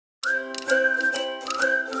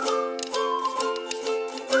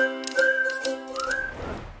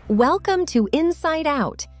Welcome to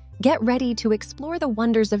InSightOut. Get ready to explore the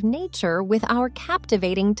wonders of nature with our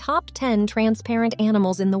captivating top 10 transparent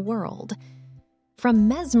animals in the world. From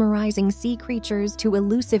mesmerizing sea creatures to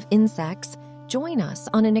elusive insects, join us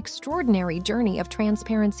on an extraordinary journey of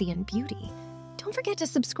transparency and beauty. Don't forget to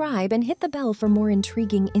subscribe and hit the bell for more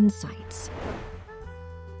intriguing insights.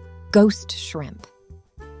 Ghost shrimp.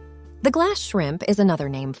 The glass shrimp is another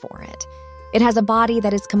name for it. It has a body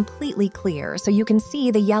that is completely clear, so you can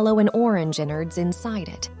see the yellow and orange innards inside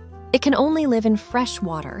it. It can only live in fresh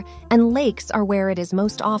water, and lakes are where it is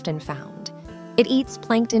most often found. It eats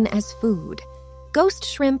plankton as food. Ghost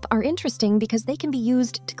shrimp are interesting because they can be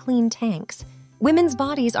used to clean tanks. Women's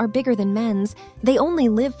bodies are bigger than men's. They only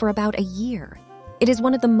live for about a year. It is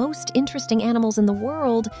one of the most interesting animals in the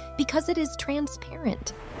world because it is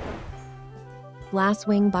transparent.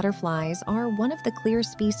 Glasswing butterflies are one of the clear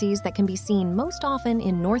species that can be seen most often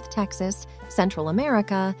in North Texas, Central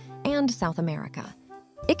America, and South America.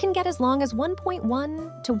 It can get as long as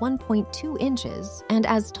 1.1 to 1.2 inches and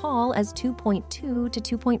as tall as 2.2 to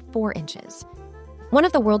 2.4 inches. One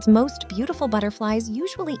of the world's most beautiful butterflies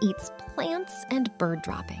usually eats plants and bird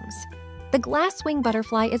droppings. The glasswing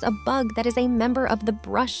butterfly is a bug that is a member of the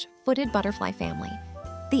brush-footed butterfly family.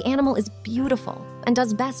 The animal is beautiful and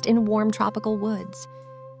does best in warm tropical woods.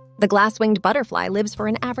 The glass-winged butterfly lives for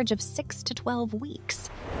an average of 6 to 12 weeks.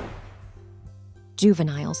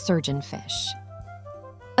 Juvenile surgeonfish.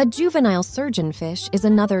 A juvenile surgeonfish is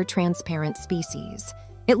another transparent species.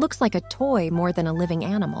 It looks like a toy more than a living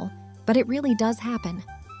animal, but it really does happen.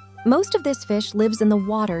 Most of this fish lives in the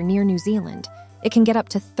water near New Zealand. It can get up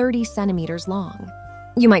to 30 centimeters long.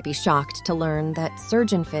 You might be shocked to learn that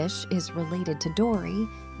surgeonfish is related to Dory,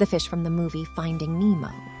 the fish from the movie Finding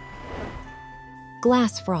Nemo.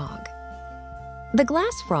 Glass frog. The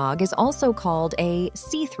glass frog is also called a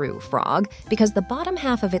see-through frog because the bottom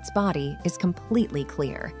half of its body is completely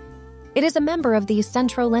clear. It is a member of the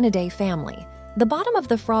Centrolenidae family. The bottom of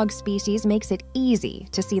the frog species makes it easy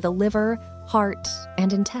to see the liver, heart,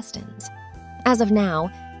 and intestines. As of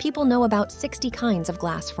now, people know about 60 kinds of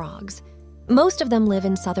glass frogs. Most of them live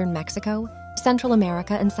in southern Mexico, Central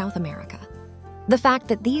America, and South America. The fact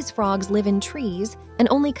that these frogs live in trees and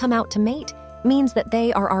only come out to mate means that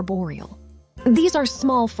they are arboreal. These are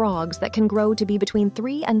small frogs that can grow to be between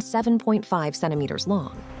 3 and 7.5 centimeters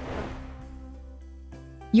long.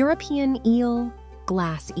 European eel,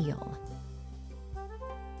 glass eel.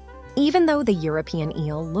 Even though the European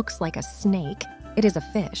eel looks like a snake, it is a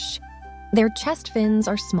fish. Their chest fins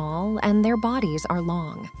are small and their bodies are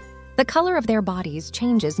long. The color of their bodies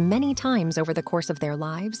changes many times over the course of their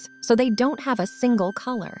lives, so they don't have a single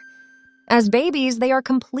color. As babies, they are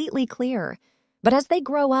completely clear, but as they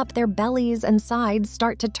grow up, their bellies and sides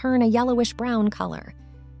start to turn a yellowish-brown color.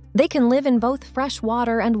 They can live in both fresh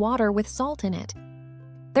water and water with salt in it.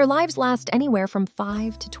 Their lives last anywhere from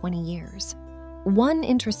 5 to 20 years. One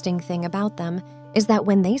interesting thing about them is that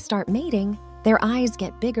when they start mating, their eyes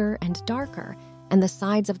get bigger and darker, and the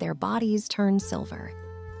sides of their bodies turn silver.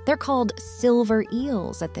 They're called silver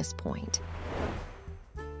eels at this point.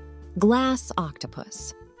 Glass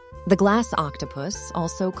octopus. The glass octopus,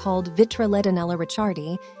 also called Vitraledonella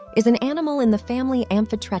richardi, is an animal in the family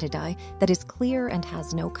Amphitretidae that is clear and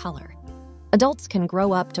has no color. Adults can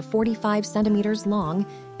grow up to 45 centimeters long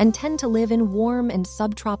and tend to live in warm and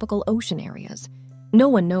subtropical ocean areas. No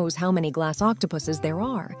one knows how many glass octopuses there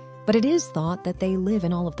are, but it is thought that they live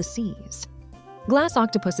in all of the seas. Glass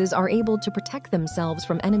octopuses are able to protect themselves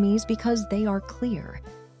from enemies because they are clear.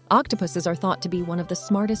 Octopuses are thought to be one of the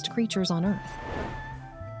smartest creatures on Earth.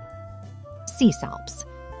 Sea salps.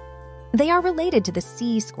 They are related to the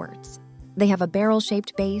sea squirts. They have a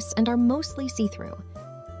barrel-shaped base and are mostly see-through.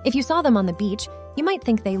 If you saw them on the beach, you might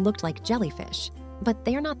think they looked like jellyfish, but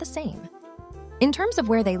they are not the same. In terms of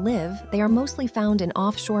where they live, they are mostly found in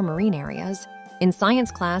offshore marine areas. In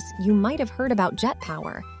science class, you might have heard about jet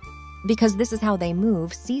power. Because this is how they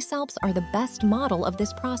move, sea salps are the best model of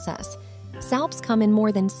this process. Salps come in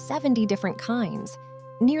more than 70 different kinds.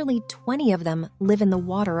 Nearly 20 of them live in the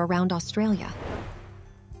water around Australia.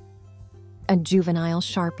 A juvenile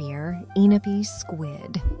sharp-ear Enope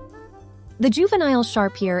squid. The juvenile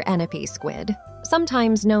sharp-ear Enope squid,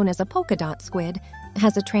 sometimes known as a polka dot squid,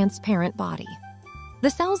 has a transparent body. The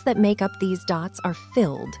cells that make up these dots are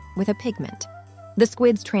filled with a pigment. The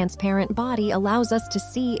squid's transparent body allows us to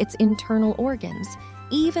see its internal organs,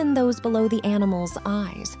 even those below the animal's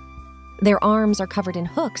eyes. Their arms are covered in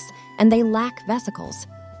hooks, and they lack vesicles.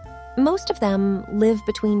 Most of them live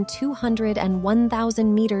between 200 and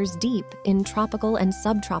 1,000 meters deep in tropical and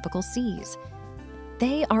subtropical seas.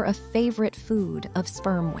 They are a favorite food of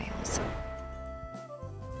sperm whales.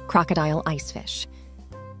 crocodile icefish.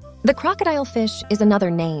 The crocodile fish is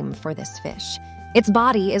another name for this fish. Its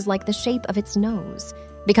body is like the shape of its nose.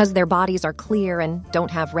 Because their bodies are clear and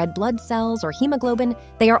don't have red blood cells or hemoglobin,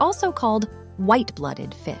 they are also called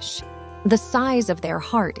white-blooded fish. The size of their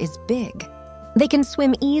heart is big. They can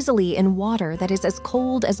swim easily in water that is as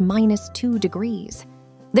cold as -2 degrees.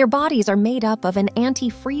 Their bodies are made up of an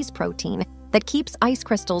anti-freeze protein that keeps ice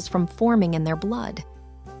crystals from forming in their blood.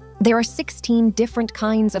 There are 16 different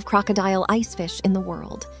kinds of crocodile icefish in the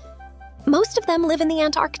world. Most of them live in the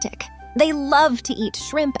Antarctic. They love to eat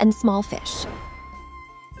shrimp and small fish.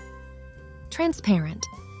 Transparent.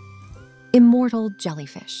 Immortal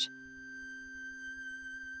jellyfish.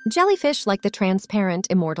 Jellyfish like the transparent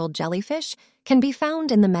immortal jellyfish can be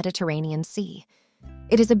found in the Mediterranean Sea.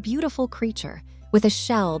 It is a beautiful creature with a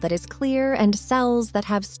shell that is clear and cells that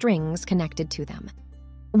have strings connected to them.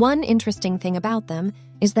 One interesting thing about them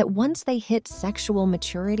is that once they hit sexual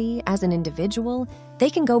maturity as an individual, they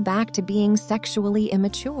can go back to being sexually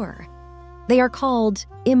immature. They are called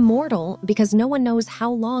immortal because no one knows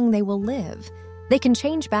how long they will live. They can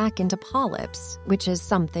change back into polyps, which is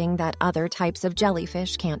something that other types of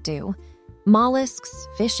jellyfish can't do. Mollusks,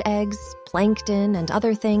 fish eggs, plankton, and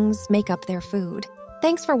other things make up their food.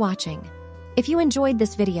 Thanks for watching. If you enjoyed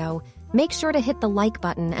this video, make sure to hit the like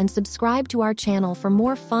button and subscribe to our channel for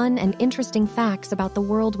more fun and interesting facts about the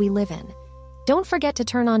world we live in. Don't forget to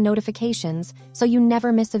turn on notifications so you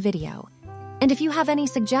never miss a video. And if you have any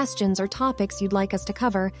suggestions or topics you'd like us to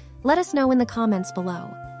cover, let us know in the comments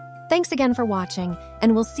below. Thanks again for watching,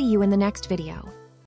 and we'll see you in the next video.